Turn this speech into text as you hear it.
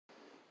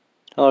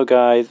Hello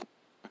guys,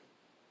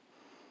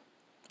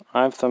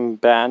 I have some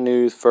bad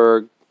news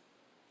for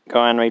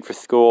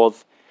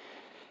Goanimate4schools,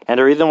 and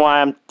the reason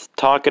why I'm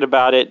talking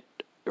about it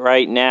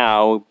right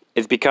now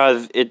is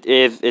because it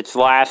is its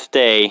last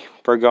day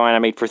for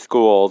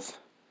Goanimate4schools.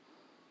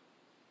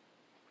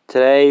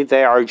 Today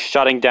they are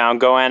shutting down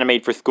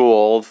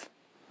Goanimate4schools.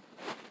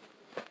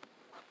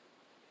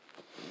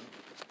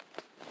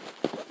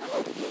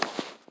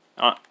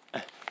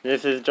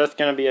 This is just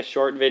going to be a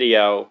short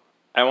video.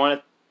 I want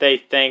to say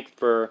thanks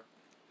for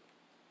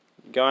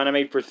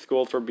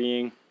Goanimate4schools for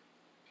being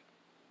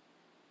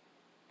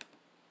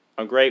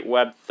a great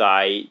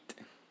website.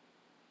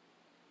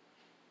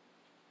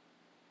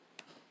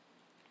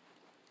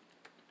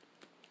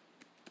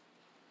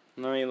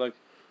 Let me look.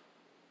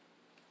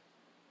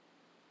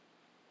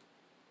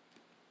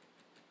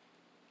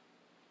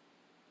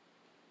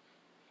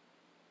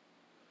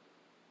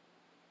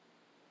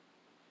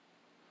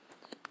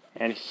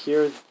 And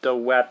here's the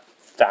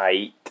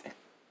website.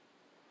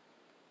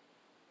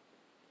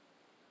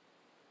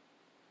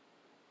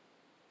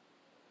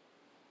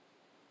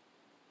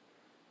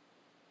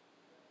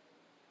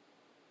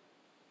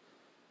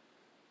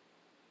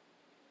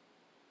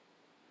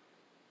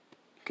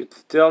 You could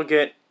still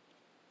get,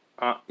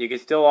 you can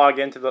still log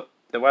into the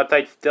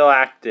website's still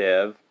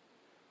active.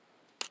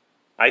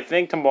 I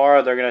think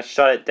tomorrow they're gonna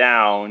shut it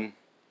down.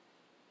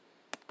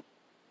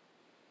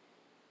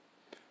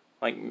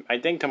 I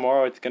think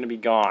tomorrow it's gonna be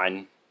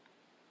gone.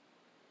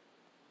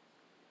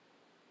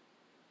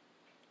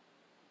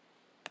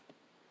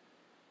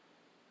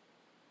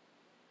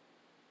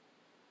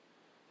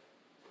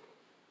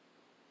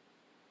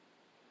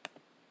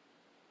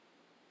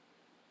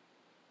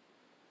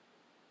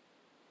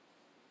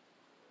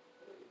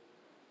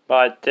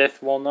 But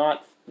this will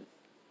not.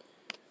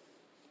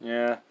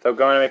 Yeah, so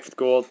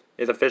Goanimate4schools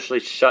is officially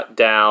shut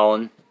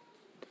down.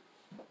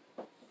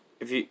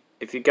 If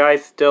you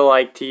guys still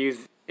like to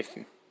use,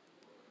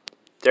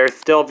 they're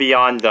still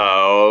beyond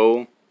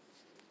though.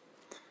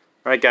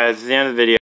 Alright guys, this is the end of the video.